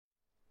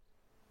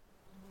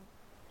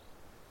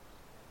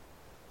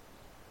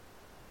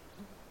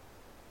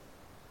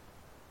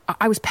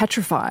I was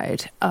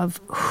petrified of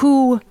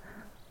who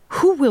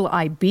will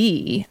I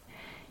be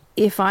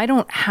if I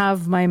don't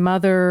have my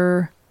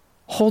mother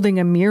holding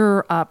a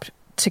mirror up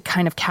to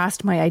kind of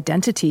cast my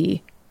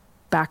identity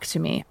back to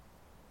me.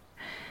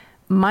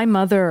 My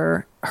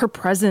mother, her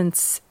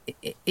presence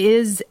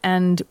is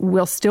and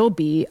will still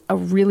be a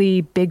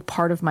really big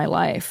part of my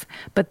life,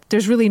 but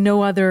there's really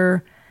no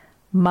other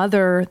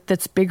mother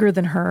that's bigger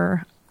than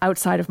her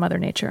outside of Mother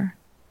Nature.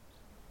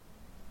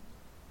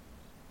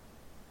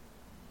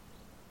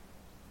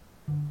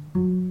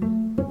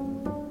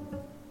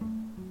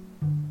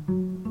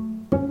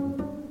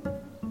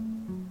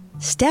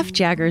 Steph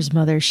Jagger's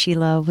mother,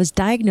 Sheila, was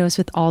diagnosed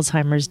with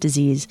Alzheimer's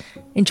disease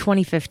in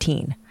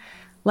 2015.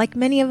 Like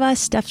many of us,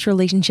 Steph's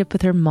relationship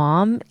with her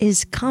mom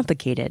is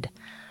complicated.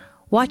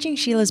 Watching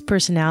Sheila's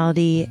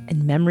personality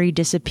and memory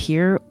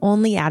disappear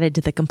only added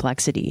to the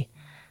complexity.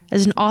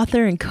 As an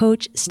author and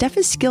coach, Steph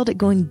is skilled at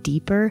going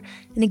deeper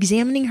and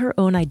examining her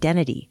own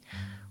identity.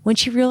 When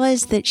she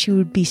realized that she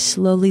would be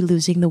slowly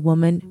losing the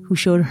woman who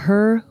showed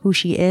her who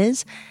she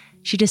is,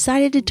 she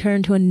decided to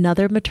turn to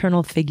another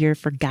maternal figure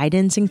for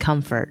guidance and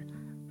comfort,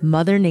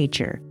 Mother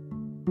Nature.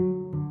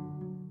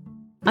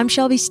 I'm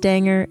Shelby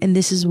Stanger, and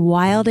this is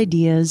Wild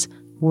Ideas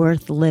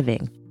Worth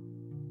Living.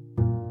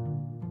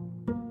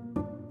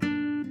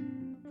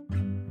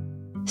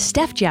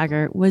 Steph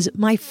Jagger was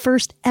my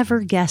first ever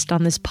guest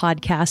on this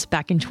podcast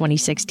back in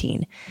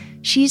 2016.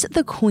 She's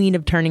the queen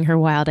of turning her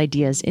wild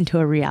ideas into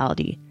a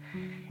reality.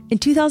 In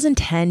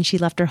 2010, she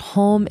left her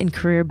home and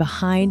career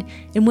behind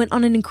and went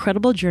on an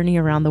incredible journey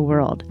around the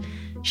world.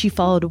 She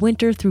followed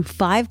winter through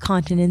 5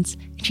 continents,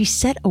 and she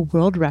set a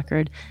world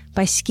record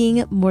by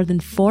skiing more than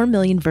 4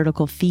 million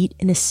vertical feet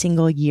in a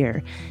single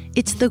year.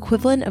 It's the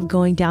equivalent of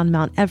going down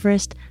Mount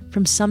Everest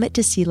from summit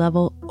to sea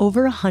level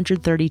over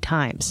 130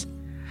 times.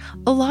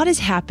 A lot has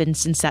happened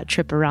since that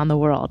trip around the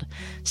world.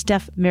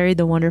 Steph married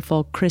the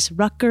wonderful Chris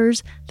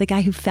Rutgers, the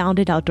guy who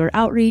founded Outdoor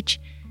Outreach.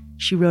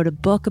 She wrote a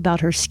book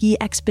about her ski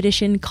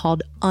expedition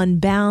called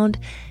Unbound,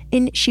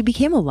 and she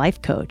became a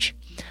life coach.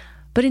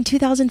 But in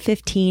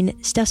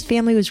 2015, Steph's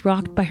family was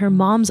rocked by her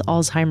mom's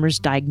Alzheimer's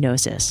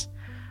diagnosis.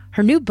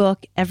 Her new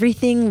book,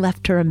 Everything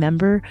Left to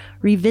Remember,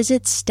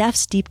 revisits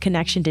Steph's deep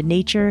connection to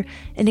nature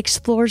and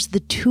explores the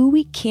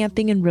 2-week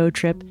camping and road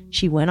trip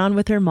she went on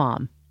with her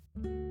mom.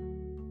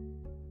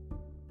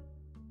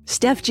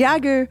 Steph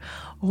Jagger,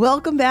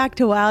 welcome back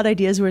to Wild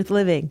Ideas Worth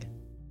Living.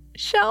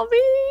 Shelby,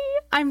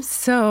 I'm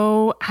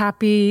so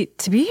happy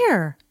to be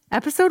here.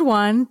 Episode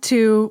 1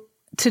 to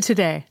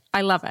today.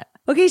 I love it.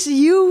 Okay, so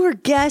you were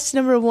guest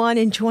number 1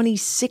 in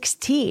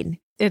 2016.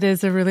 It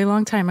is a really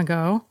long time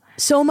ago.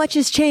 So much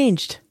has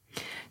changed.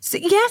 So,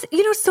 yes,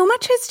 so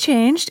much has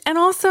changed, and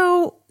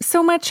also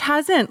so much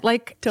hasn't.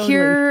 Like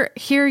totally.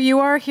 Here you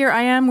are, here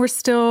I am. We're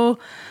still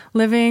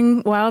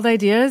living wild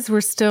ideas.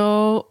 We're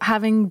still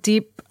having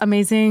deep,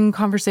 amazing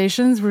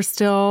conversations. We're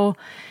still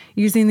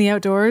using the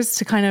outdoors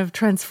to kind of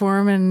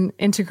transform and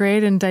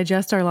integrate and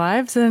digest our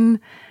lives. And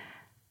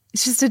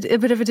it's just a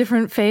bit of a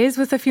different phase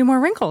with a few more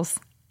wrinkles.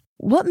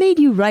 What made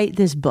you write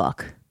this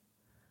book?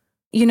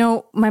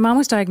 My mom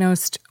was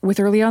diagnosed with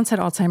early onset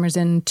Alzheimer's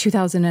in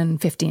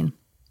 2015.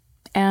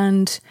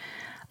 And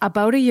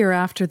about a year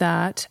after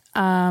that,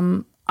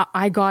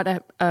 I got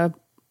a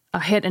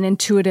hit, an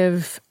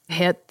intuitive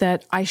hit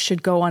that I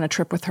should go on a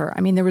trip with her.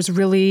 I mean, there was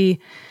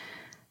really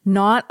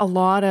not a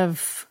lot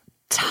of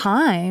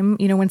time.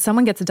 When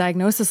someone gets a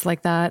diagnosis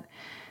like that,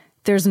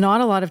 there's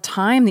not a lot of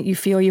time that you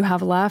feel you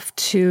have left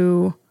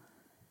to,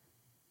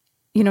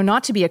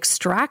 not to be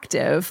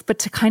extractive, but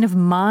to kind of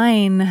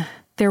mine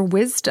their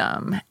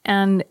wisdom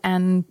and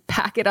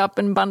pack it up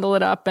and bundle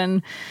it up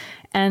and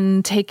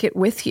take it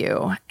with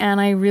you.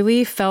 And I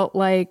really felt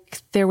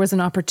like there was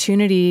an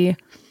opportunity,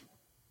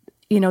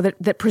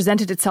 that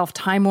presented itself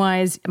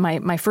time-wise.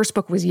 My first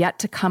book was yet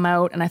to come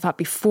out. And I thought,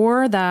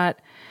 before that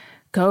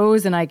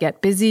goes and I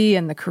get busy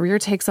and the career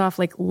takes off,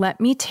 like, let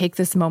me take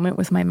this moment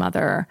with my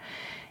mother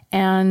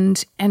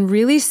and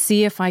really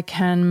see if I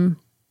can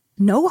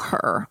know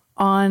her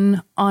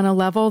on a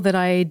level that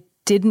I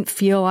didn't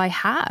feel I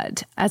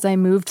had as I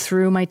moved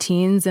through my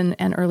teens and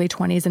early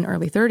 20s and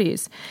early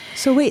 30s.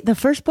 So wait, the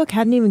first book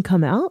hadn't even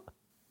come out?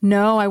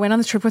 No, I went on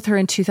the trip with her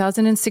in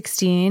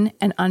 2016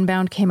 and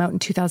Unbound came out in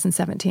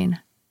 2017.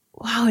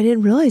 Wow, I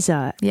didn't realize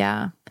that.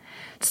 Yeah.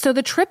 So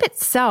the trip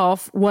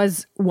itself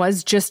was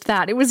just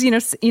that. It was,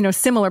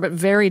 similar, but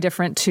very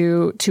different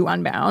to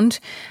Unbound.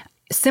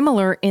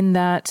 Similar in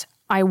that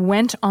I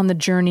went on the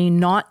journey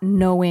not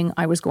knowing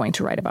I was going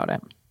to write about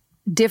it.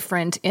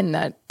 Different in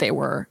that they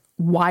were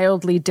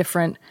wildly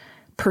different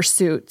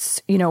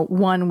pursuits.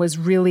 One was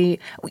really,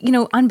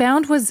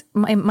 Unbound was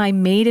my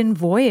maiden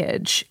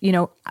voyage,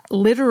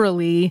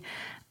 literally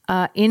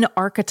in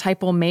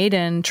archetypal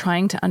maiden,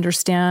 trying to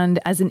understand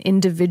as an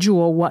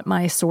individual what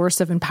my source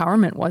of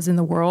empowerment was in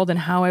the world and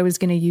how I was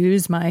going to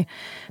use my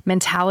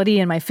mentality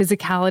and my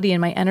physicality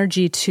and my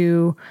energy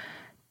to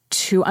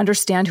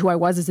understand who I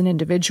was as an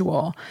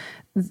individual.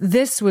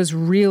 This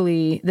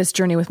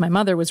journey with my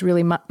mother was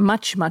really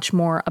much, much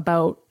more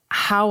about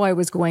how I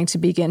was going to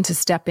begin to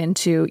step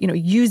into,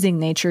 using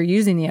nature,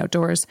 using the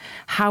outdoors,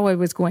 how I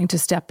was going to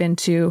step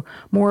into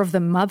more of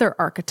the mother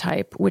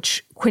archetype,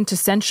 which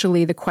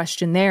quintessentially the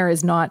question there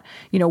is not,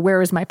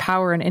 where is my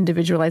power and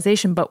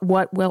individualization, but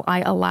what will I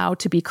allow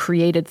to be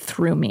created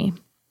through me?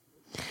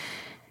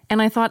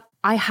 And I thought,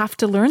 I have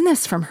to learn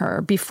this from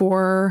her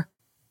before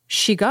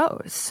she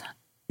goes.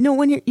 No,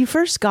 when you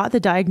first got the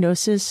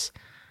diagnosis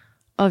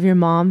of your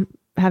mom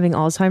having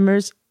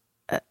Alzheimer's,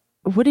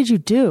 what did you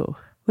do?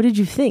 What did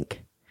you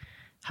think?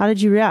 How did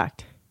you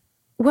react?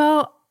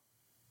 Well,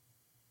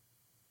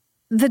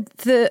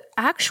 the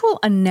actual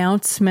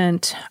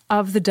announcement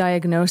of the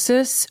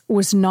diagnosis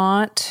was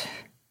not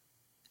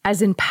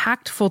as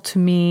impactful to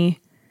me,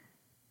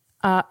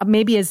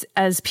 maybe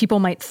as people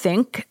might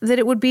think that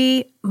it would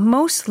be.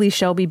 Mostly,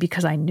 Shelby,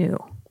 because I knew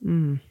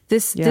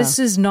this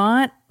is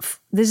not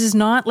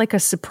like a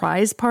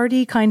surprise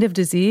party kind of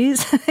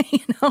disease.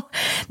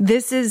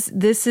 This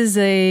is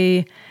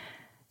a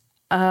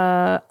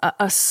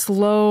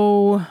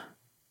slow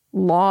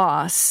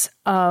loss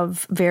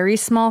of very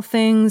small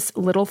things,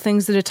 little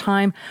things at a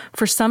time.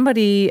 For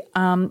somebody,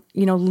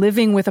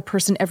 living with a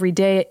person every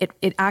day,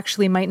 it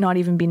actually might not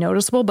even be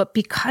noticeable. But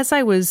because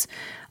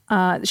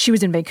she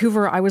was in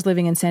Vancouver, I was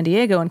living in San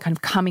Diego and kind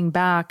of coming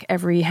back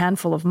every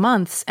handful of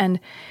months. And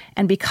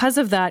because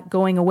of that,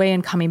 going away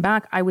and coming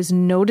back, I was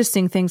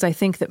noticing things I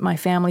think that my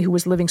family, who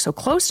was living so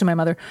close to my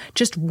mother,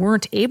 just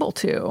weren't able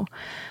to.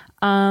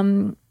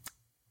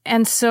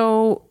 And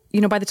so,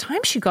 by the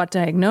time she got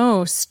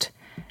diagnosed,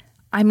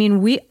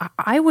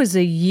 I was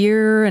a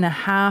year and a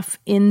half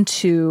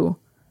into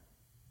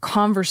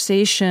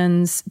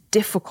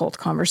difficult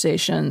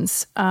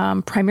conversations,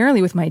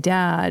 primarily with my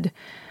dad,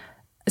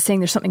 saying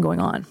there's something going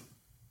on.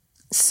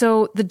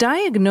 So the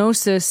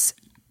diagnosis,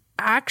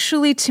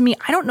 actually, to me,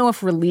 I don't know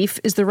if relief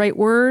is the right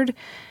word.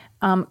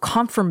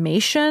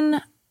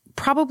 Confirmation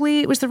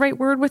probably was the right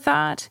word with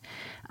that.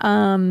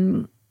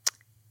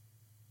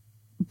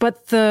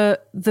 But the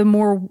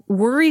more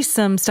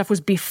worrisome stuff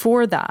was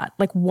before that.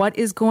 Like, what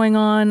is going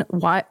on?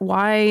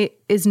 Why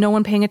is no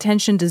one paying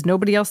attention? Does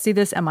nobody else see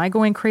this? Am I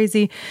going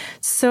crazy?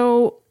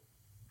 So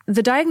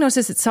the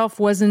diagnosis itself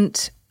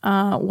wasn't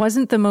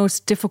the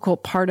most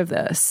difficult part of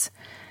this.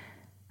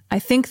 I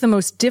think the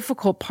most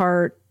difficult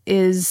part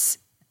is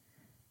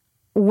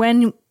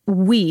when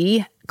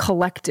we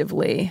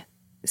collectively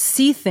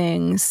see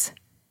things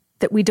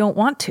that we don't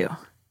want to.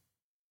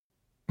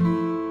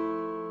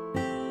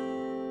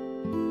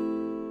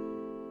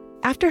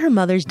 After her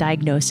mother's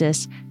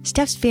diagnosis,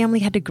 Steph's family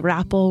had to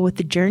grapple with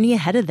the journey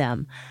ahead of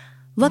them.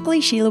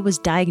 Luckily, Sheila was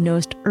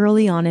diagnosed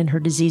early on in her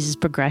disease's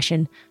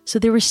progression, so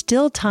there was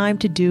still time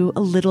to do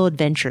a little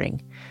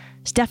adventuring.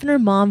 Steph and her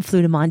mom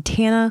flew to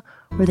Montana,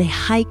 where they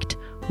hiked,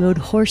 rode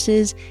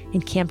horses,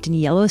 and camped in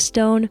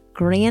Yellowstone,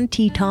 Grand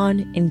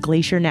Teton, and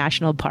Glacier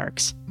National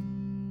Parks.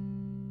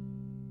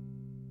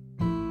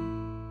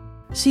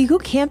 So you go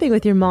camping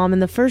with your mom,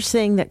 and the first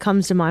thing that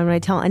comes to mind when I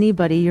tell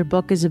anybody your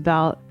book is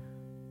about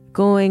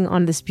going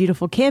on this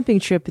beautiful camping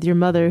trip with your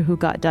mother who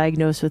got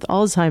diagnosed with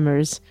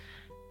Alzheimer's.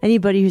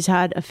 Anybody who's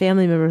had a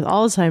family member with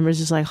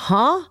Alzheimer's is like,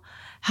 huh?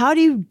 How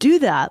do you do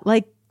that?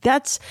 Like,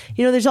 that's,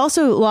 there's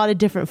also a lot of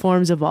different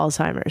forms of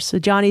Alzheimer's. So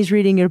Johnny's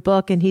reading your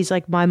book and he's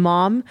like, my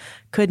mom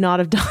could not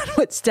have done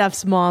what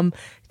Steph's mom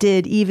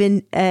did,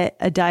 even at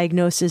a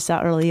diagnosis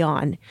that early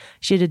on.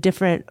 She had a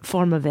different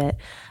form of it.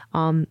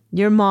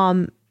 Your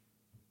mom,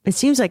 it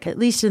seems like, at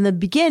least in the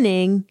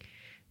beginning,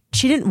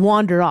 she didn't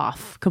wander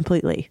off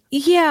completely.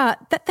 Yeah,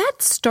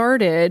 that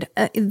started,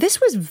 this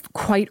was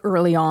quite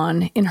early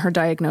on in her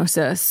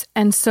diagnosis.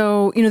 And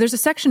so, there's a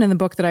section in the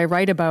book that I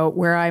write about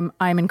where I'm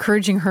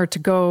encouraging her to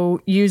go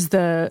use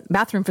the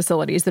bathroom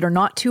facilities that are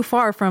not too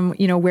far from,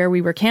 where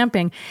we were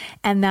camping.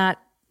 And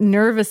that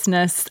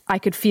nervousness I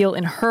could feel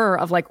in her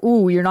of like,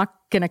 ooh, you're not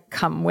going to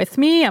come with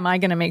me? Am I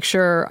going to make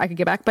sure I could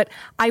get back? But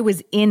I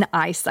was in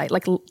eyesight,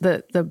 like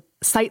the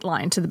sight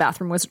line to the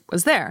bathroom was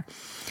there.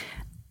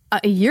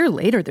 A year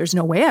later, there's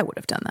no way I would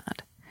have done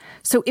that.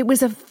 So it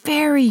was a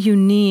very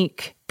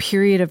unique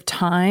period of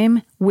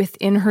time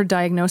within her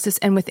diagnosis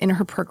and within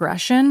her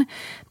progression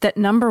that,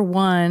 number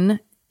one,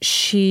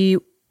 she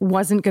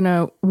wasn't going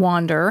to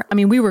wander. I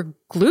mean, we were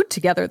glued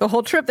together the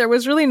whole trip. There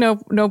was really no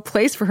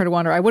place for her to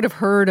wander. I would have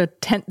heard a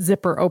tent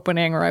zipper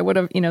opening, or I would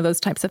have, those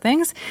types of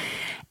things.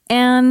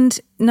 And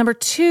number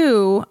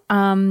two,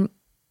 her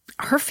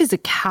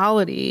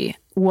physicality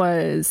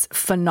was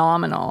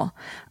phenomenal.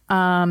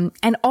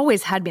 And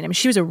always had been. I mean,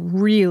 she was a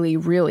really,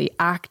 really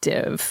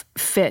active,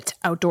 fit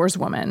outdoors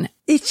woman.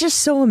 It's just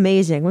so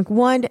amazing. Like,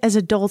 one, as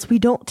adults, we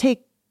don't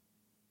take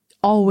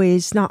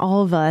always, not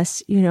all of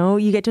us,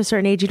 you get to a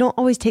certain age, you don't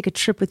always take a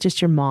trip with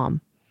just your mom.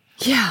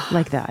 Yeah.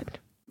 Like that.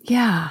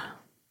 Yeah.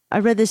 I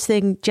read this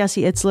thing,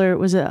 Jesse Itzler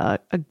was a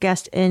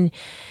guest, and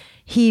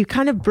he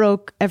kind of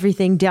broke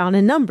everything down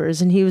in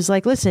numbers. And he was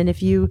like, listen,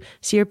 if you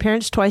see your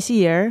parents twice a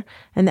year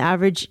and the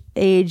average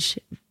age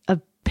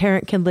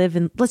parent can live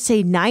in, let's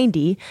say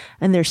 90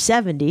 and they're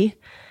 70,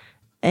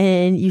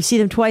 and you see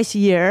them twice a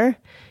year,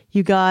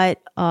 you got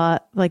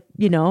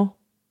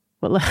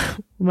what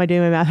am I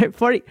doing my math?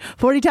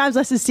 40 times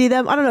less to see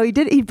them. I don't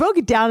know. He broke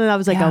it down and I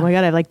was like, oh my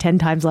God, I have like 10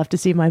 times left to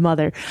see my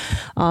mother.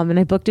 And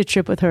I booked a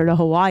trip with her to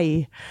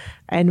Hawaii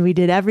and we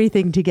did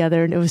everything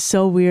together and it was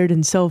so weird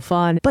and so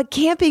fun. But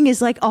camping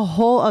is like a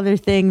whole other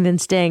thing than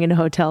staying in a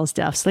hotel,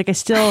 Steph. So like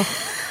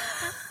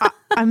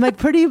I'm like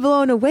pretty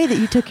blown away that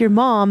you took your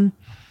mom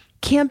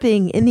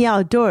camping in the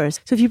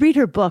outdoors. So if you read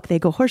her book, they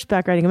go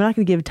horseback riding. I'm not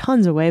going to give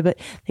tons away, but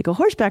they go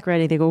horseback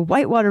riding, they go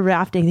whitewater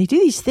rafting. They do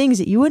these things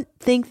that you wouldn't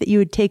think that you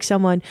would take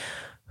someone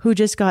who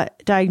just got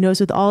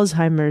diagnosed with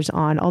Alzheimer's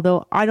on.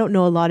 Although I don't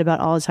know a lot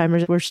about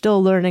Alzheimer's. We're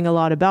still learning a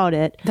lot about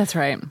it. That's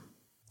right.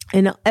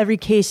 And every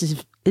case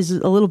is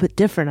a little bit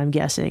different, I'm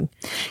guessing.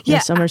 Yeah,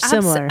 some are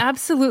similar.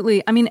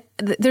 Absolutely. I mean,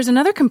 there's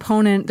another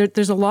component.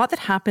 There's a lot that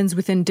happens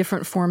within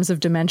different forms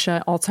of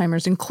dementia,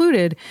 Alzheimer's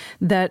included,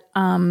 that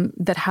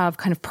have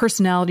kind of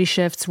personality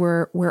shifts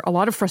where a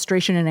lot of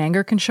frustration and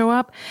anger can show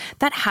up.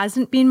 That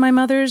hasn't been my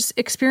mother's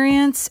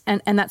experience,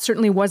 and that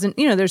certainly wasn't.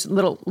 There's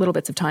little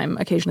bits of time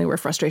occasionally where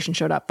frustration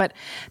showed up, but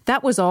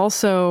that was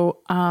also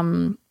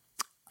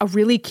a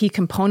really key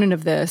component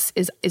of this.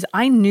 Is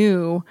I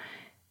knew.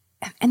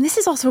 And this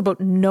is also about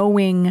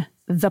knowing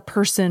the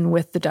person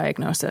with the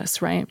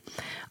diagnosis, right?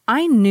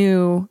 I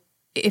knew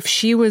if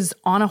she was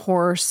on a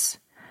horse,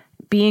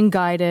 being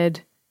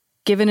guided,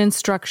 given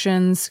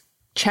instructions,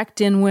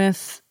 checked in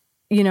with,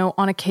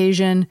 on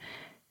occasion,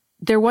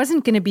 there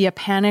wasn't going to be a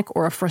panic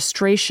or a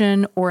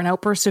frustration or an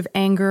outburst of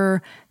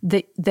anger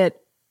that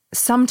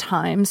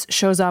sometimes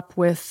shows up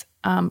with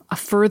a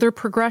further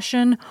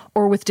progression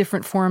or with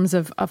different forms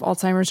of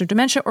Alzheimer's or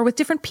dementia or with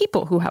different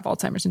people who have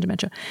Alzheimer's and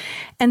dementia.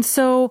 And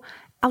so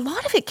a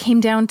lot of it came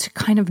down to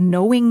kind of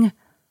knowing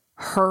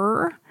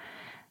her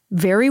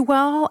very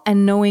well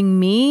and knowing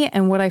me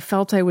and what I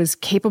felt I was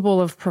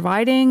capable of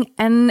providing.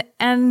 And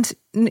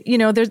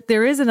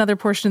there is another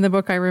portion in the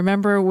book I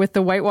remember with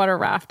the whitewater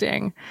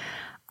rafting.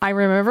 I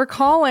remember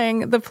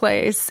calling the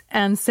place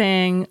and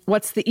saying,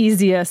 what's the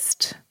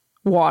easiest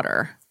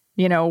water?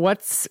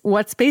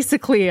 What's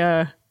basically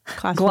a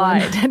Class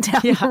glide down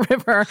the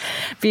river,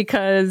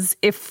 because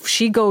if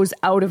she goes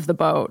out of the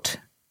boat,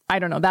 I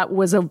don't know, that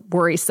was a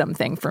worrisome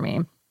thing for me.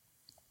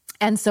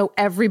 And so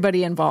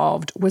everybody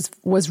involved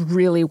was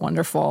really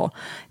wonderful.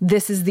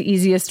 This is the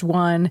easiest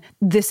one.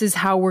 This is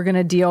how we're going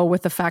to deal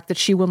with the fact that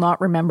she will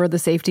not remember the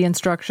safety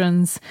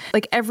instructions.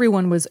 Like,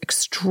 everyone was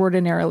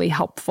extraordinarily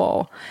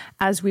helpful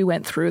as we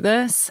went through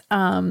this.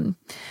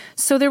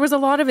 So there was a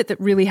lot of it that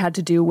really had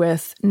to do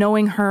with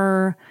knowing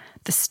her,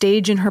 the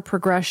stage in her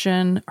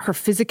progression, her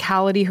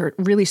physicality, her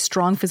really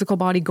strong physical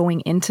body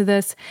going into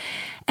this.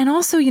 And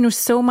also,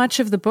 so much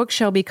of the book,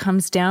 Shelby,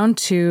 comes down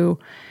to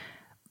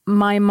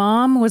my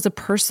mom was a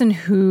person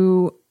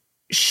who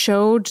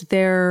showed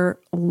their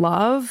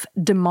love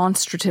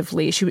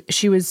demonstratively.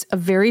 She was a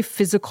very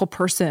physical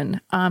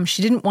person.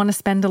 She didn't want to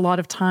spend a lot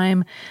of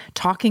time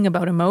talking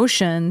about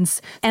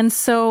emotions. And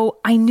so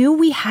I knew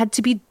we had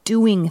to be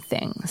doing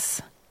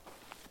things.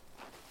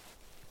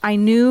 I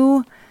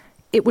knew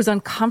it was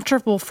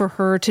uncomfortable for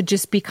her to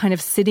just be kind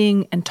of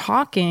sitting and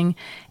talking.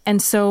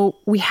 And so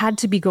we had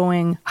to be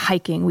going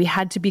hiking. We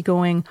had to be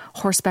going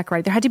horseback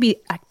riding. There had to be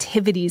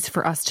activities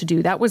for us to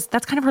do.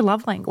 That's kind of her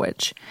love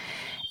language.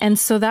 And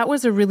so that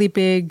was a really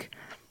big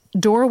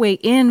doorway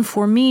in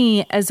for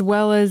me, as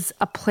well as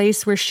a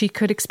place where she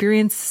could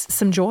experience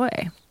some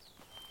joy.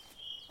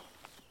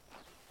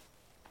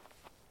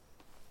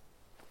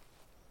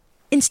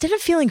 Instead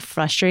of feeling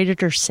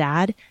frustrated or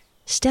sad,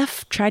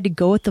 Steph tried to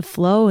go with the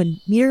flow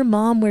and meet her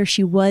mom where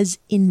she was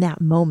in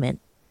that moment.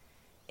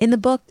 In the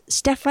book,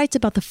 Steph writes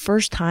about the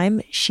first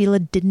time Sheila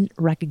didn't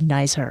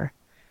recognize her.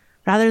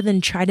 Rather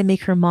than try to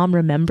make her mom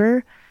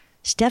remember,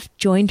 Steph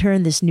joined her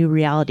in this new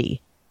reality.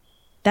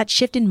 That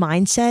shift in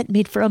mindset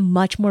made for a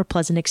much more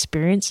pleasant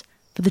experience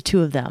for the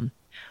two of them.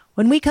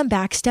 When we come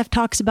back, Steph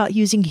talks about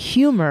using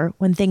humor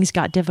when things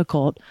got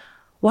difficult,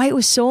 why it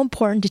was so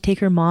important to take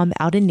her mom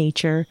out in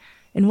nature,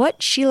 and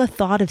what Sheila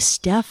thought of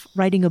Steph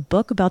writing a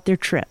book about their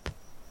trip.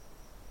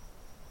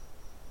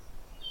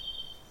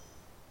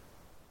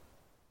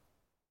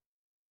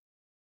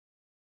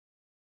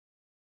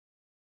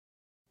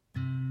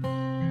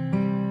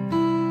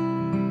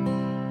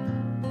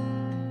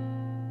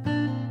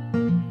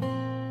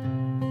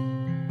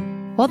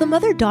 While the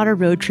mother-daughter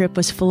road trip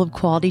was full of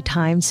quality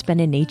time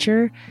spent in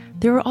nature,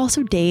 there were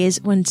also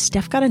days when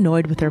Steph got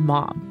annoyed with her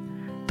mom.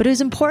 But it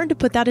was important to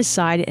put that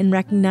aside and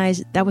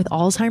recognize that with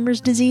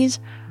Alzheimer's disease,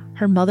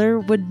 her mother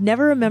would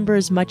never remember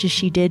as much as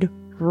she did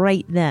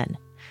right then.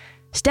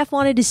 Steph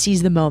wanted to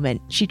seize the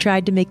moment. She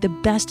tried to make the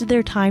best of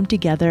their time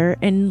together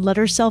and let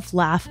herself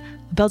laugh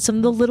about some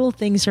of the little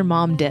things her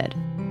mom did.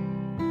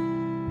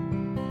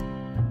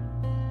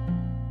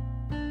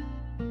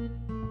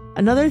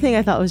 Another thing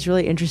I thought was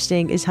really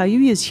interesting is how you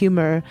use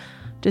humor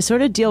to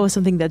sort of deal with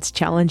something that's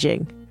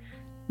challenging.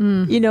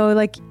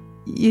 Like,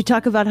 you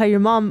talk about how your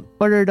mom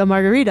ordered a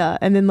margarita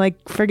and then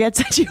forgets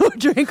that you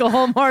drink a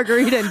whole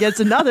margarita and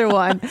gets another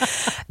one.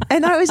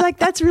 And I was like,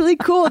 that's really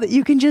cool that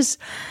you can just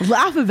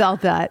laugh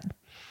about that.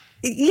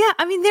 Yeah.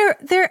 I mean,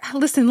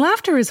 listen,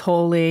 laughter is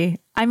holy.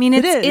 I mean,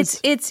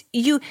 it's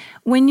you,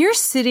 when you're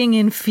sitting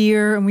in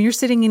fear and when you're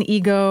sitting in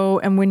ego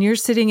and when you're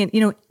sitting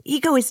in,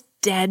 ego is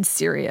dead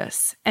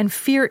serious and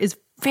fear is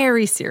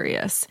very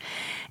serious.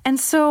 And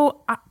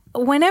so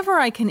whenever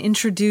I can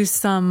introduce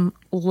some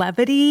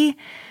levity,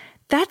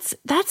 that's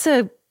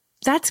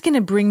going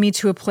to bring me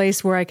to a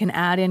place where I can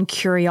add in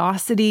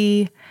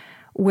curiosity,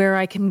 where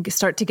I can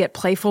start to get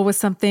playful with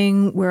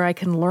something, where I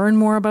can learn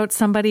more about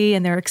somebody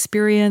and their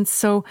experience.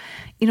 So,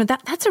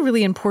 that's a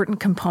really important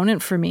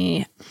component for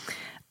me.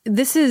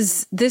 This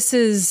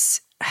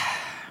is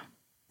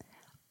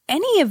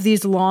any of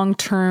these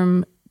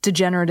long-term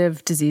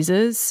degenerative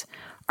diseases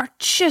are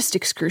just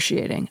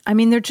excruciating. I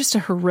mean, they're just a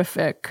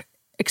horrific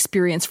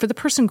experience for the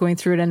person going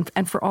through it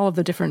and for all of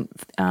the different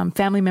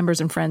family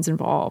members and friends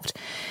involved.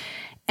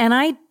 And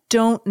I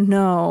don't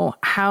know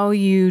how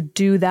you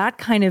do that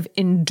kind of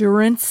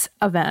endurance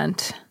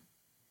event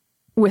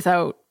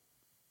without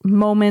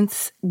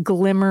moments,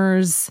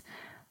 glimmers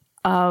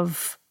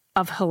of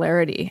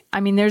hilarity. I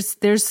mean,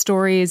 there's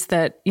stories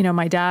that,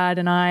 my dad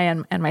and I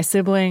and my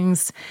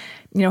siblings,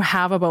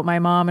 have about my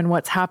mom and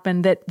what's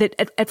happened that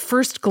at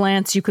first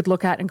glance you could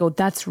look at and go,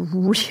 that's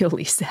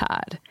really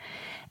sad.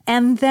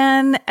 And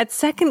then at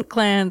second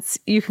glance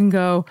you can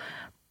go,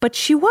 but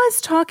she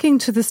was talking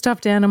to the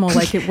stuffed animal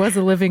like it was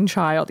a living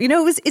child.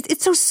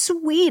 It's so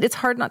sweet. It's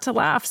hard not to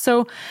laugh.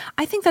 So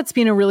I think that's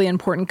been a really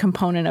important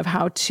component of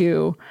how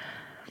to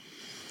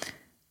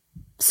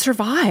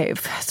survive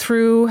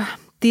through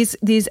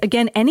these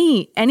again,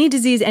 any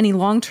disease, any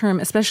long-term,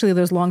 especially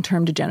those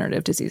long-term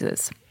degenerative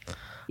diseases.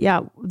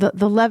 Yeah,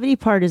 the levity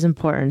part is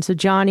important. So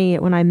Johnny,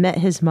 when I met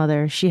his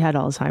mother, she had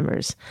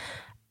Alzheimer's.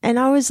 And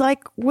I was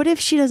like, what if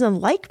she doesn't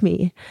like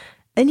me?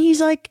 And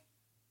he's like,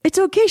 it's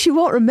okay, she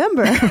won't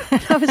remember.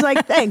 I was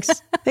like, thanks,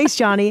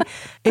 Johnny.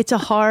 It's a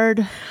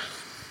hard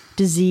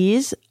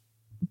disease.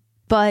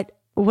 But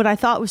what I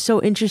thought was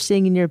so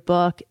interesting in your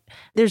book,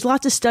 there's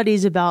lots of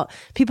studies about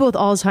people with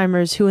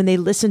Alzheimer's who, when they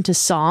listen to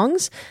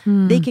songs,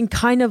 they can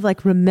kind of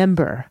like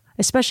remember,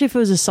 especially if it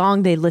was a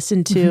song they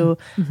listened to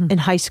in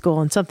high school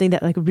and something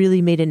that like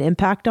really made an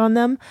impact on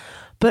them.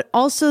 But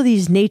also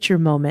these nature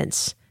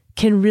moments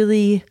can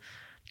really,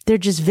 they're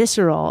just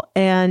visceral,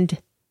 and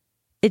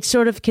it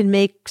sort of can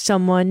make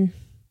someone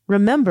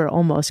remember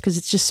almost because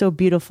it's just so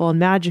beautiful and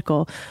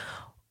magical.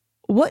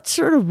 What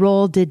sort of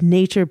role did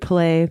nature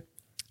play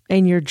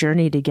in your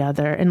journey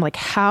together? And like,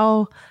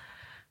 how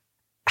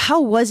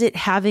was it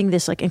having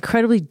this like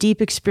incredibly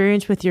deep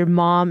experience with your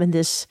mom and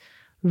this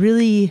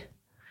really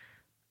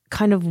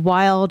kind of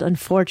wild,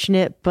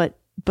 unfortunate, but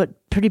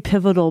pretty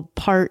pivotal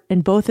part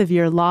in both of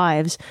your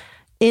lives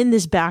in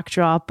this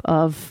backdrop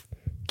of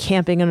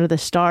camping under the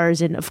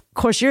stars? And of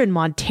course you're in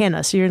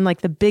Montana, so you're in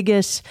like the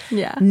biggest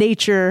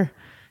nature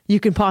you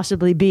can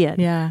possibly be in.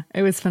 Yeah,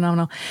 it was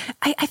phenomenal.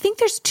 I think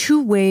there's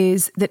two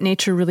ways that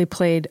nature really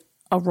played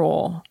a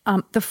role.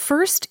 The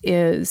first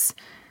is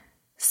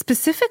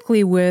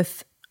specifically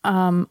with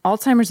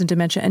Alzheimer's and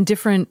dementia and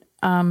different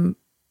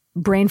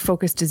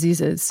brain-focused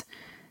diseases.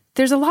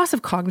 There's a loss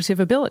of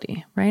cognitive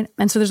ability, right?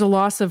 And so there's a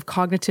loss of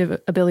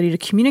cognitive ability to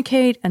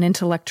communicate, an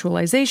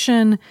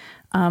intellectualization,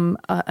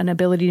 an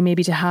ability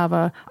maybe to have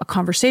a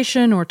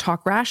conversation or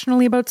talk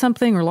rationally about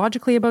something or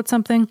logically about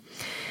something.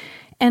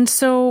 And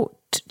so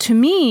to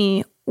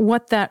me,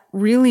 what that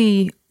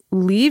really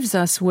leaves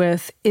us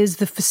with is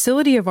the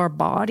facility of our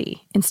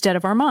body instead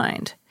of our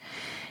mind.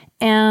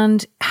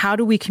 And how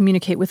do we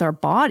communicate with our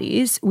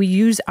bodies? We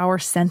use our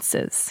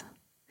senses.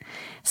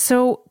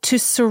 So to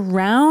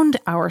surround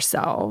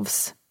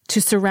ourselves,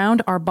 to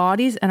surround our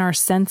bodies and our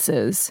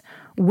senses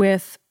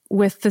with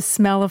the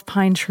smell of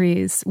pine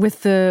trees,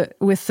 with the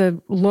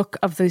look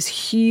of those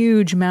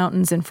huge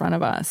mountains in front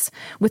of us,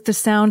 with the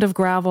sound of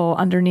gravel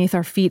underneath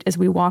our feet as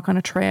we walk on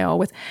a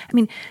trail,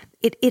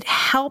 it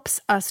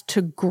helps us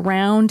to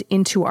ground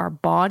into our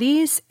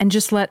bodies and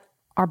just let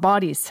our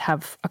bodies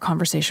have a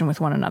conversation with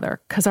one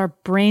another, because our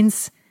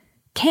brains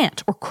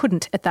can't or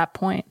couldn't at that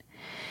point.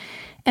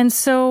 And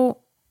so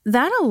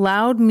that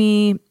allowed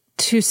me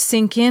to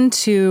sink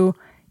into,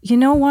 you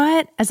know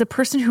what, as a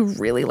person who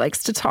really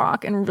likes to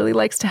talk and really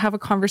likes to have a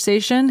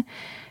conversation,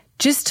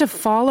 just to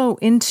follow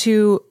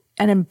into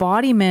an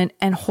embodiment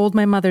and hold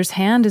my mother's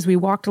hand as we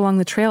walked along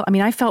the trail. I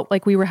mean, I felt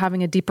like we were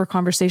having a deeper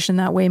conversation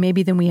that way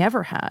maybe than we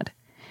ever had.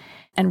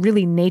 And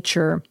really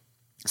nature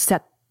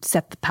set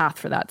the path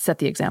for that, set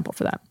the example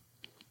for that.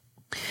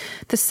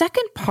 The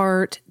second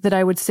part that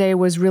I would say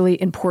was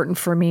really important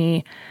for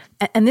me,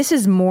 and this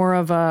is more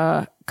of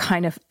a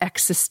kind of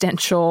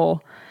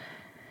existential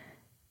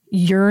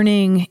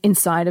yearning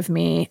inside of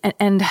me,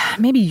 and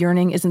maybe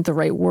yearning isn't the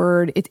right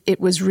word. It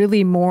was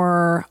really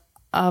more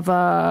of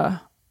I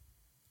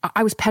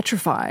was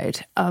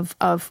petrified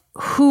of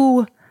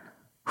who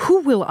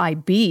will I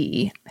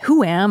be?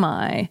 Who am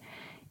I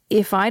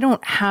if I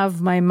don't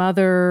have my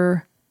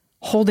mother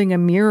holding a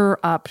mirror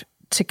up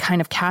to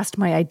kind of cast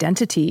my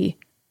identity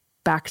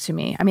back to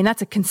me? I mean,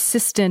 that's a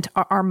consistent,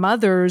 our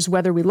mothers,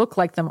 whether we look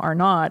like them or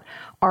not,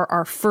 are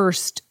our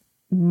first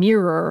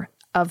mirror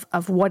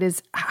of what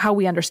is, how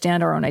we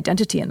understand our own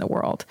identity in the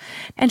world.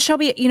 And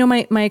Shelby,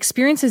 my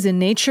experiences in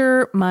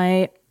nature,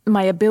 my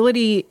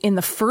ability in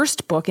the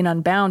first book, in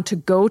Unbound, to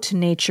go to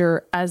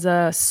nature as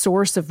a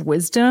source of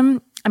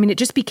wisdom, I mean, it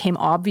just became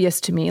obvious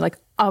to me, like,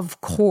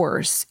 of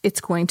course, it's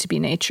going to be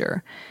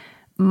nature.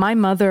 My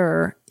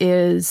mother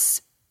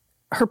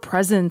her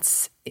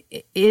presence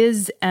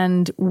is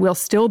and will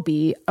still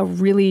be a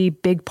really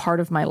big part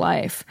of my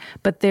life.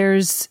 But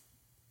there's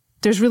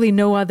really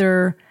no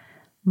other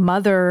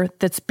mother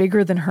that's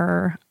bigger than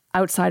her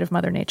outside of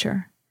Mother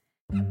Nature.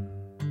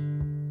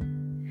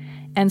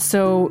 And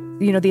so,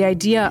 the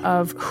idea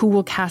of who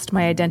will cast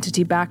my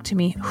identity back to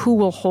me, who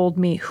will hold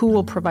me, who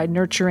will provide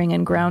nurturing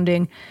and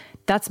grounding,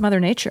 that's Mother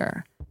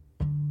Nature.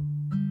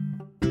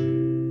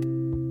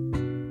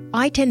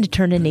 I tend to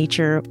turn to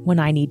nature when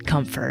I need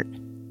comfort.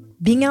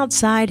 Being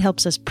outside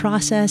helps us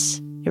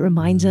process, it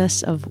reminds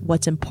us of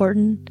what's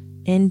important,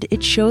 and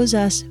it shows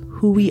us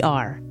who we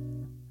are,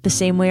 the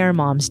same way our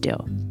moms do.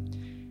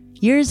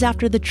 Years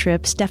after the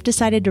trip, Steph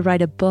decided to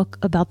write a book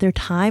about their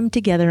time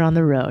together on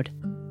the road.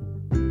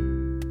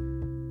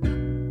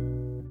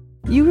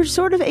 You were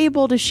sort of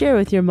able to share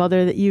with your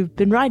mother that you've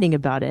been writing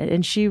about it,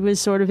 and she was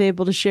sort of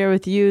able to share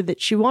with you that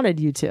she wanted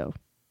you to.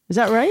 Is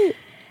that right?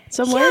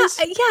 Some ways?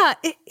 Yeah,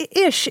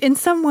 ish, in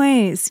some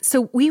ways.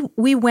 So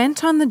we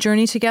went on the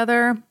journey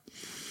together.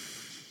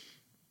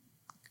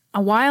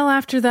 A while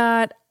after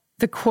that,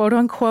 the quote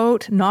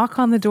unquote knock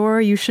on the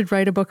door, you should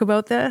write a book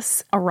about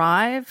this,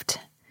 arrived.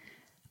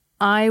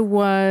 I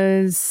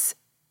was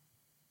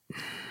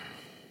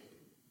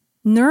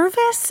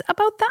nervous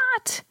about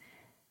that.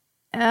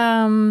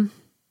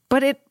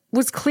 But it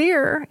was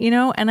clear,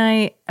 and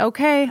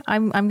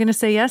I'm going to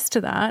say yes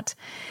to that.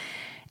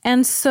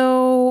 And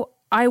so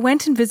I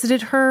went and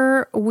visited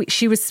her.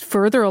 She was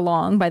further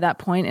along by that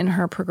point in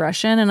her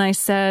progression. And I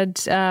said,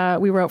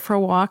 we were out for a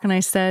walk, and I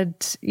said,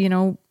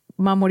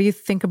 Mom, what do you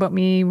think about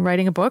me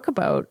writing a book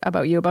about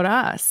you, about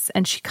us?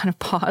 And she kind of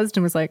paused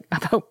and was like,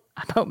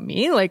 about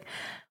me? Like,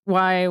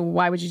 why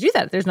would you do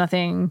that? There's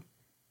nothing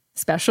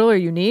special or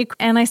unique.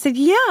 And I said,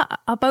 yeah,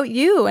 about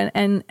you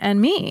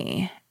and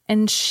me.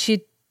 And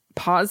she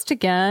paused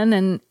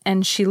again,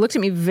 and she looked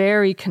at me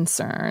very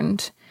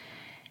concerned.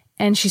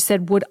 And she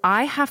said, would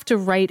I have to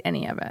write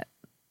any of it?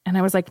 And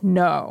I was like,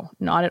 no,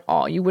 not at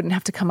all. You wouldn't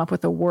have to come up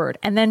with a word.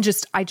 And then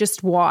I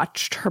just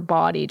watched her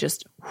body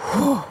just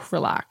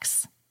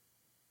relax.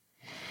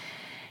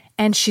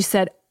 And she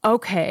said,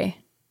 okay,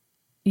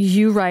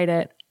 you write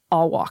it,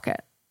 I'll walk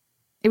it.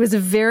 It was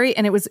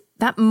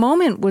that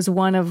moment was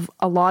one of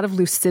a lot of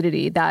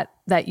lucidity, that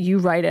you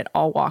write it,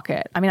 I'll walk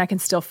it. I mean, I can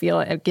still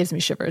feel it. It gives me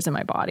shivers in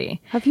my body.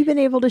 Have you been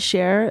able to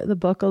share the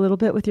book a little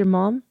bit with your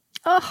mom?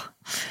 Oh,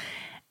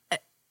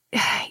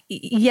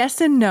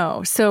 yes and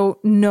no. So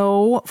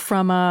no,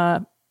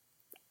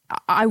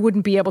 I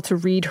wouldn't be able to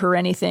read her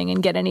anything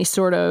and get any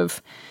sort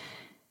of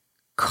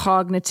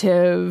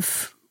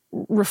cognitive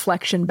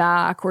reflection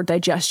back or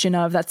digestion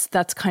of.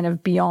 That's kind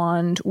of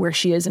beyond where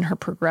she is in her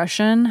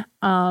progression.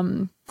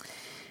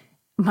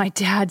 My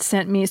dad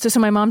sent me, so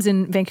my mom's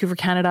in Vancouver,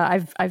 Canada.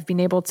 I've been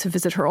able to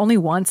visit her only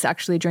once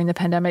actually during the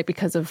pandemic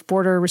because of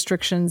border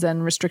restrictions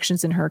and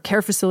restrictions in her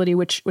care facility,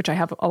 which I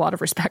have a lot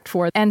of respect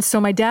for. And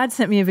so my dad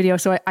sent me a video.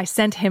 So I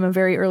sent him a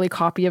very early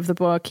copy of the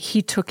book.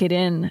 He took it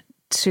in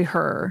to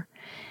her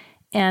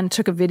and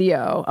took a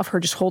video of her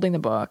just holding the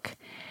book,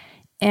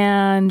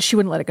 and she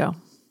wouldn't let it go.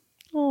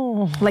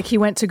 Oh, like he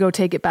went to go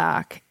take it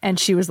back, and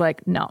she was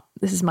like, no,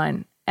 this is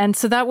mine. And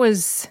so that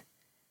was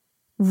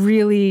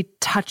really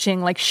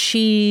touching. Like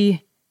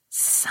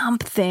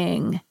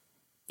something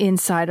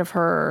inside of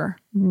her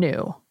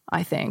knew,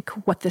 I think,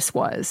 what this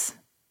was.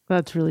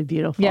 That's really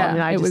beautiful. Yeah, I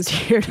mean, I it was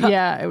teared up.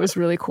 Yeah, it was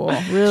really cool.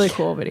 Really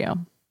cool video.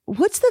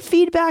 What's the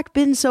feedback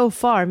been so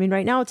far? I mean,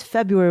 right now it's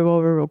February while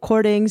we're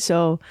recording,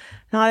 so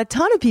not a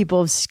ton of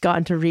people have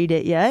gotten to read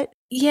it yet.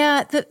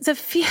 Yeah,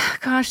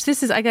 gosh,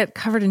 I get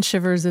covered in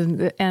shivers,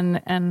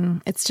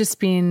 and it's just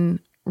been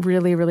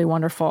really, really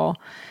wonderful.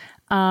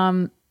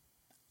 I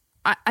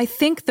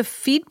think the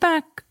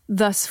feedback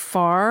thus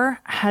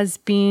far has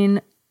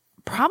been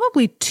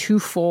probably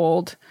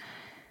twofold.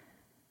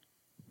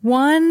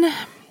 One,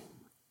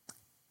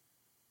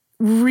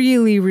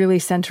 really, really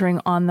centering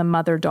on the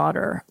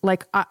mother-daughter.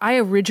 Like I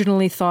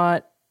originally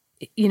thought,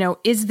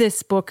 is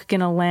this book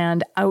going to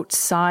land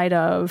outside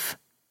of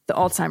the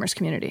Alzheimer's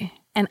community?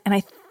 And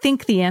I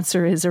think the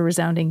answer is a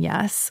resounding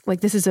yes. Like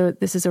this is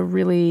a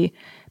really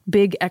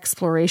big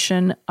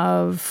exploration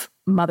of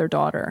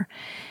mother-daughter.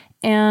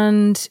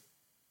 And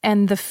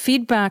the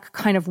feedback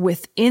kind of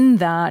within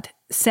that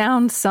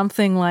sounds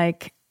something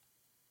like,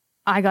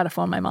 I got to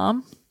phone my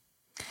mom,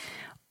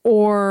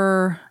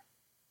 or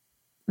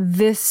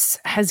this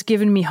has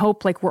given me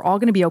hope, like we're all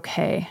going to be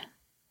okay.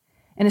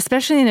 And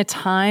especially in a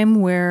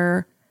time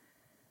where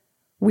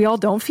we all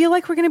don't feel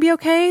like we're going to be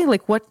okay,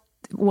 like what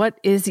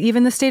is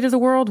even the state of the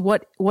world?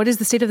 What is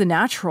the state of the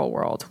natural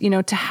world?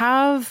 To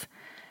have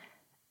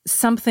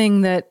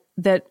something that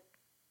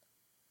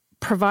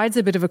provides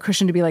a bit of a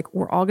cushion to be like,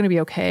 we're all going to be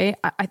okay.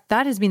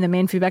 That has been the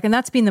main feedback, and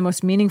that's been the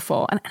most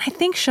meaningful. And I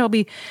think,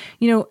 Shelby,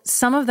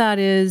 some of that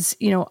is,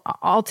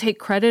 I'll take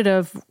credit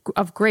of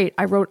great.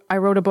 I wrote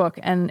a book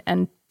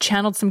and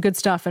channeled some good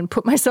stuff and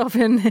put myself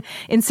in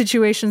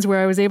situations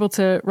where I was able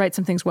to write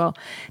some things well.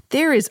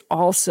 There is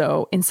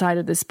also inside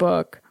of this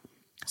book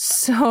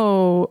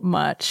so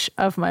much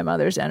of my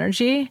mother's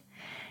energy.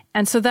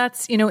 And so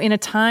that's, in a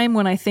time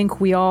when I think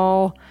we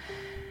all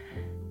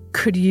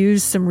could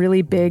use some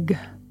really big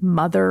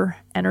mother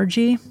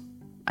energy,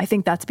 I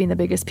think that's been the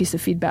biggest piece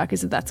of feedback,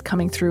 is that that's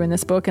coming through in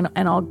this book. And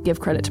I'll give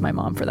credit to my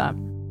mom for that.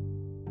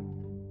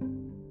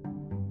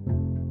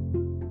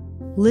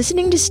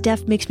 Listening to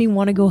Steph makes me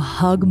want to go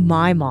hug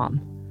my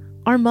mom.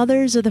 Our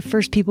mothers are the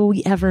first people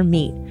we ever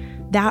meet.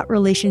 That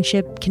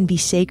relationship can be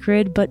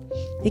sacred, but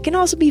it can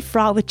also be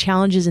fraught with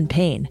challenges and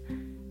pain.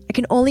 I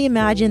can only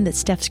imagine that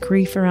Steph's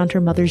grief around her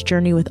mother's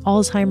journey with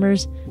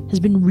Alzheimer's has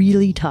been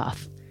really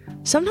tough.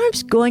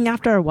 Sometimes going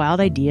after our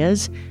wild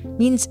ideas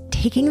means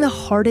taking the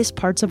hardest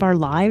parts of our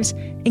lives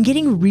and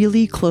getting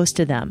really close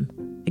to them,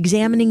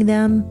 examining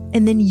them,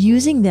 and then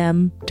using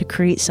them to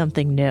create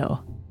something new.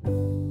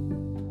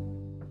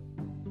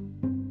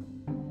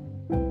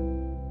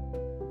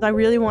 I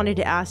really wanted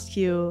to ask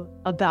you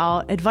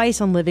about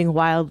advice on living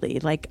wildly.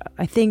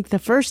 I think the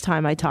first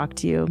time I talked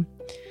to you,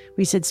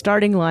 we said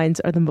starting lines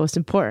are the most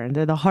important.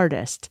 They're the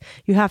hardest.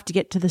 You have to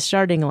get to the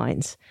starting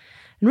lines.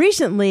 And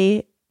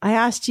recently, I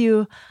asked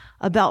you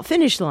about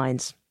finish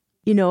lines.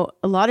 A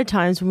lot of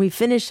times when we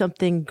finish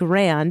something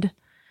grand,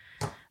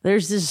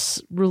 there's this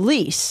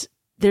release.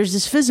 There's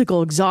this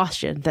physical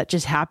exhaustion that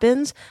just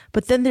happens,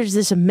 but then there's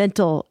this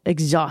mental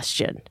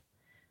exhaustion.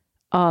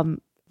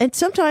 And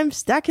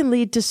sometimes that can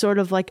lead to sort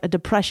of like a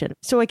depression.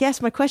 So I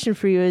guess my question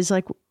for you is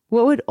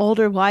what would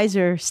older,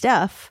 wiser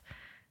Steph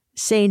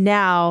say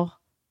now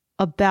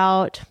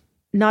about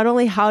not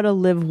only how to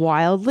live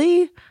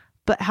wildly,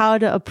 but how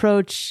to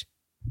approach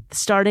the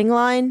starting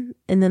line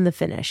and then the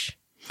finish?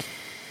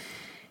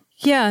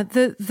 Yeah,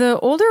 the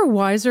older,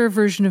 wiser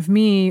version of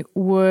me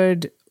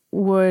would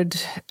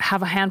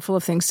have a handful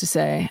of things to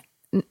say.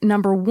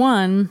 Number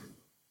one,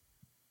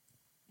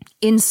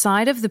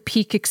 inside of the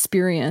peak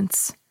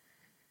experience,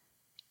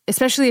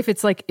 especially if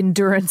it's like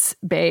endurance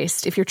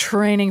based, if you're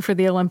training for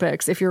the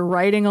Olympics, if you're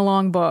writing a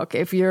long book,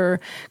 if you're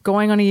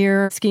going on a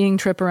year skiing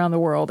trip around the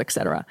world,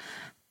 etc.,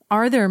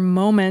 are there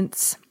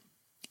moments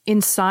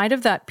inside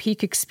of that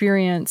peak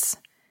experience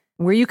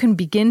where you can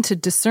begin to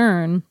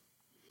discern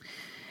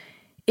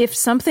if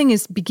something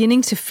is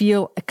beginning to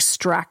feel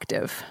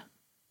extractive?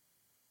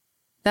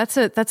 That's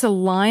a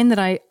line that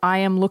I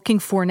am looking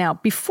for now.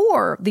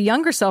 Before, the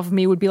younger self of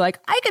me would be like,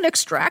 I can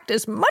extract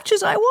as much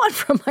as I want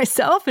from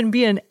myself and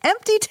be an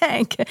empty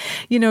tank,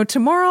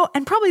 tomorrow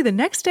and probably the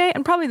next day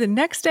and probably the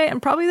next day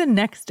and probably the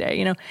next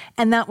day,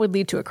 and that would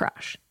lead to a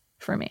crash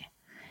for me.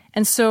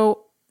 And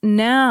so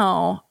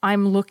now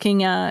I'm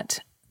looking at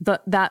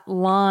that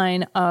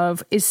line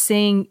of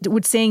saying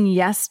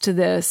yes to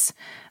this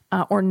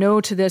or no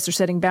to this, or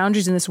setting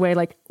boundaries in this way.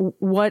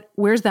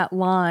 Where's that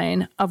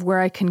line of where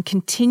I can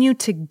continue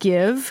to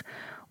give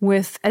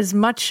with as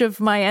much of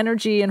my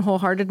energy and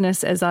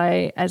wholeheartedness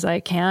as I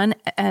can?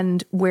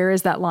 And where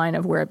is that line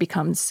of where it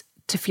becomes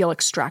to feel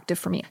extractive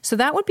for me? So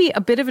that would be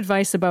a bit of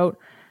advice about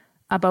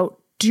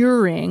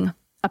during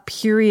a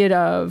period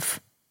of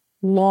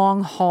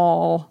long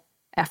haul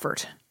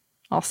effort,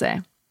 I'll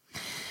say.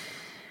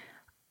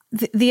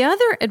 The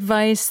other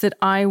advice that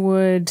I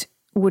would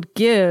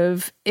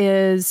give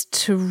is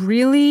to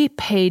really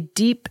pay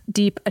deep,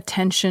 deep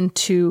attention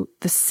to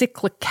the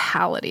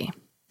cyclicality.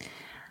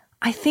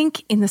 I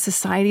think in the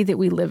society that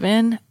we live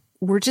in,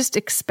 we're just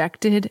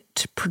expected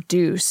to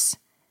produce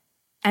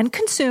and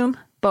consume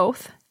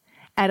both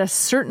at a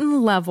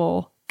certain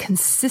level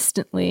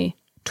consistently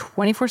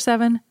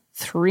 24/7,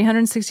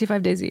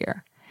 365 days a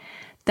year.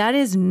 That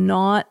is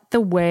not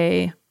the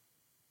way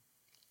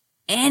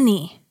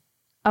any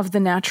of the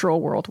natural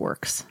world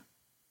works.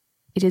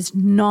 It is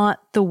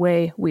not the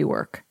way we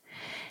work.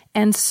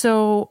 And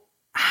so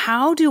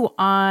how do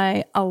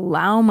I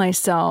allow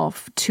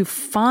myself to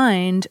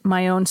find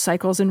my own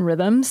cycles and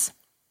rhythms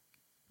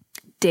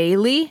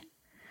daily,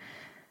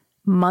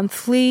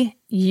 monthly,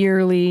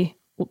 yearly,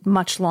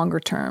 much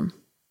longer term?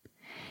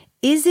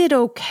 Is it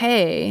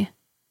okay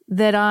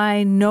that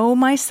I know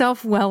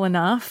myself well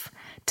enough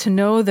to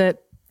know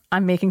that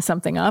I'm making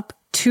something up?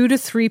 2 to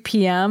 3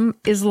 p.m.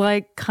 is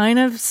like kind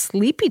of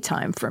sleepy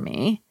time for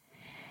me.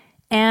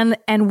 And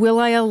will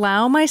I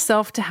allow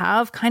myself to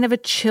have kind of a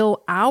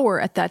chill hour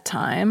at that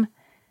time?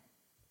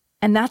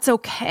 And that's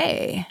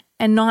okay.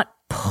 And not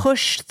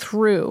push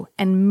through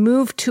and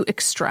move to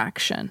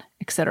extraction,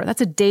 et cetera.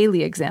 That's a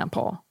daily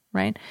example,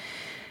 right?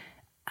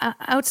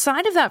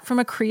 Outside of that, from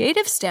a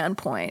creative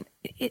standpoint,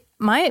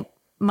 my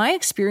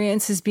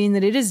experience has been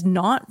that it is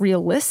not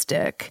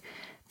realistic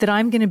that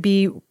I'm going to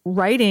be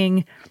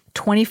writing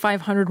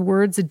 2,500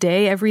 words a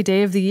day every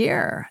day of the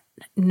year.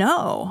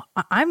 No,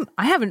 I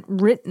haven't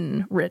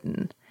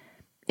written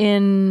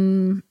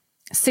in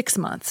 6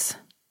 months.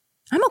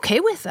 I'm okay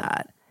with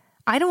that.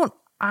 I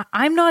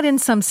I'm not in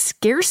some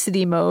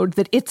scarcity mode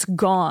that it's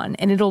gone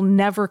and it'll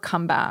never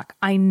come back.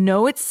 I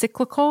know it's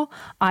cyclical.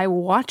 I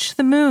watch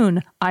the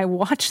moon. I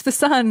watch the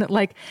sun.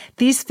 Like,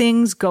 these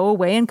things go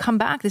away and come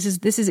back. This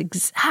is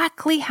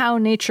exactly how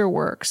nature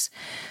works.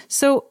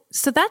 So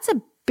that's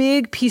a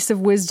big piece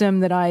of wisdom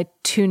that I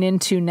tune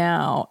into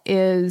now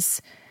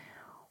is,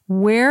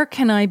 where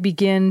can I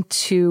begin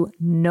to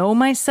know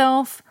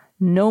myself,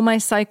 know my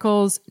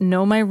cycles,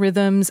 know my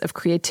rhythms of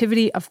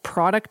creativity, of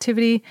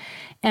productivity,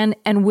 and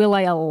will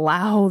I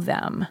allow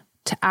them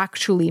to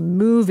actually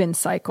move in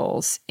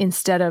cycles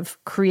instead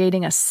of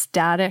creating a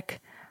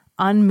static,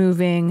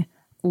 unmoving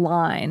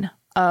line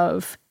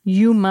of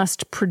you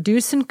must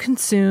produce and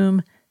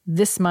consume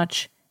this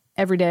much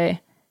every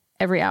day,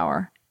 every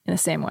hour in the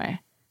same way.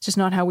 It's just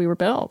not how we were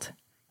built.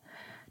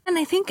 And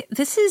I think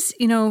this is,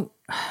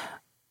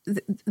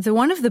 the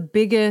one of the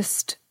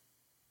biggest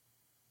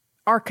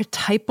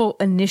archetypal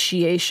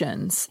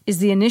initiations is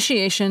the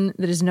initiation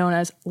that is known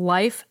as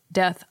life,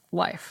 death,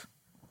 life.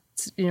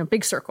 It's,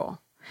 big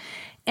circle.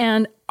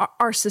 And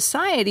our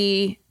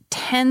society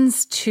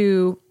tends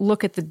to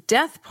look at the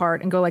death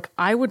part and go like,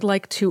 I would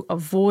like to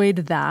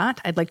avoid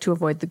that. I'd like to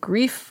avoid the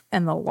grief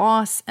and the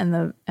loss and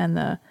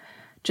the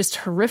just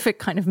horrific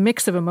kind of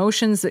mix of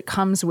emotions that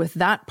comes with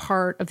that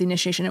part of the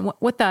initiation. And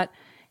what that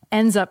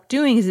ends up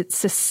doing is it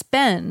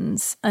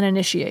suspends an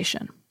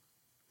initiation.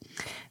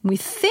 We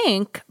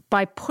think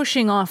by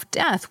pushing off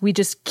death, we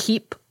just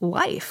keep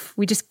life.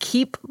 We just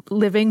keep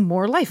living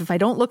more life. If I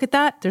don't look at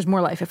that, there's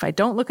more life. If I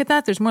don't look at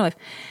that, there's more life.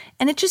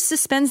 And it just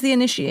suspends the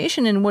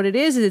initiation. And what it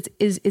is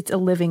it's a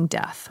living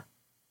death.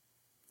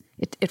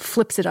 It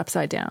flips it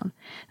upside down.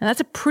 And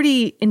that's a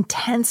pretty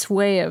intense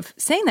way of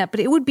saying that.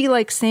 But it would be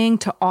like saying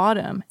to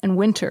autumn and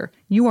winter,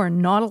 you are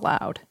not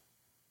allowed.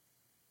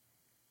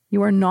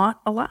 You are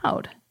not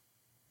allowed.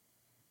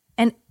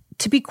 And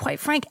to be quite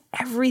frank,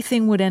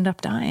 everything would end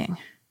up dying.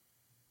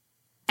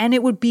 And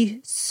it would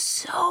be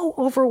so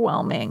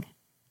overwhelming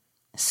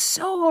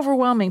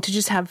to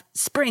just have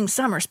spring,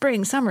 summer,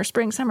 spring, summer,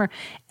 spring, summer,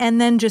 and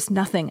then just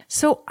nothing.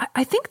 So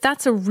I think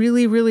that's a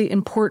really, really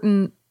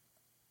important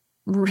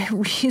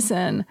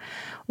reason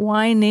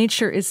why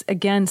nature is,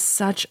 again,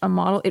 such a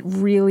model. It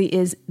really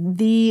is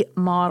the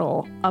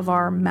model of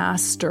our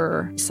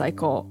master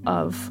cycle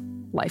of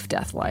life,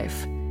 death,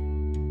 life.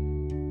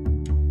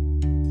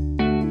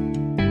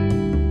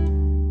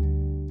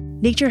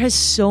 Nature has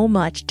so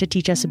much to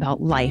teach us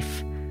about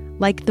life,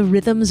 like the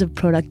rhythms of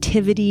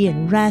productivity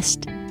and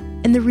rest,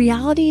 and the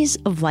realities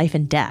of life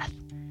and death.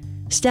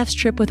 Steph's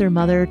trip with her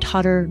mother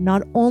taught her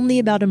not only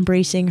about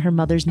embracing her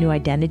mother's new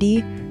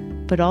identity,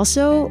 but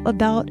also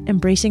about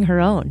embracing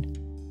her own.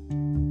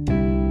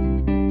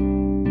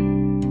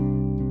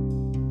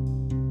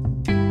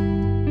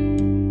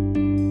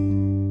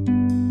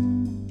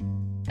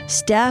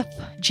 Steph,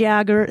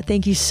 Jagger,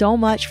 thank you so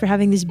much for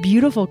having this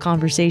beautiful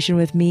conversation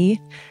with me.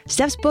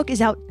 Steph's book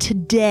is out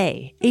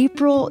today,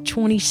 April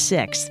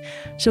 26th.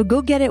 So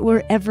go get it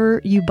wherever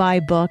you buy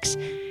books.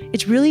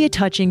 It's really a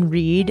touching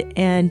read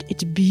and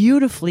it's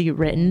beautifully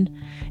written.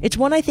 It's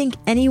one I think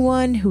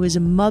anyone who is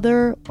a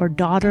mother or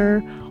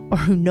daughter or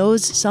who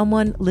knows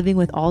someone living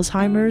with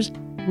Alzheimer's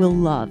will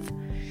love.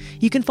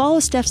 You can follow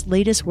Steph's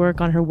latest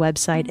work on her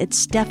website at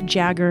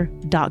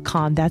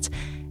stephjagger.com. That's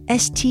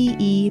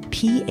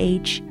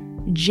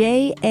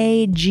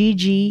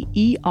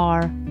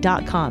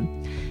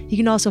STEPHJAGGER.com. You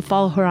can also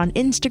follow her on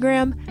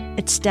Instagram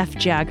at Steph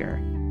Jagger.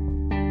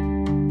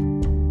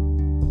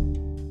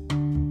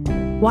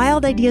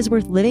 Wild Ideas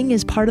Worth Living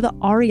is part of the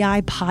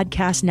REI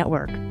Podcast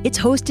Network. It's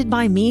hosted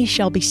by me,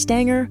 Shelby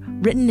Stanger,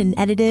 written and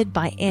edited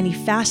by Annie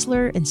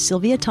Fassler and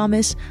Sylvia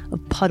Thomas of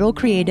Puddle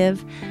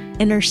Creative,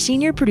 and our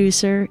senior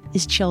producer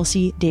is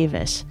Chelsea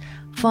Davis.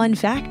 Fun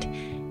fact,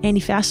 Annie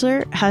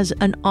Fassler has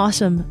an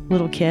awesome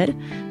little kid.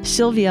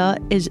 Sylvia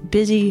is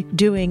busy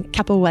doing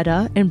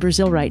capoeira in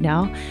Brazil right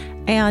now,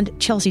 and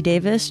Chelsea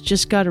Davis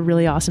just got a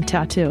really awesome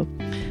tattoo.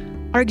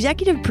 Our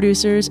executive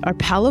producers are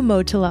Paolo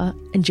Motola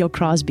and Joe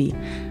Crosby.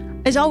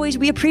 As always,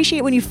 we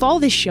appreciate when you follow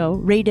this show,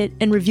 rate it,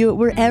 and review it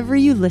wherever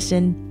you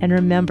listen. And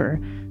remember,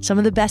 some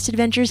of the best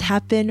adventures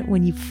happen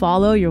when you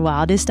follow your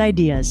wildest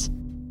ideas.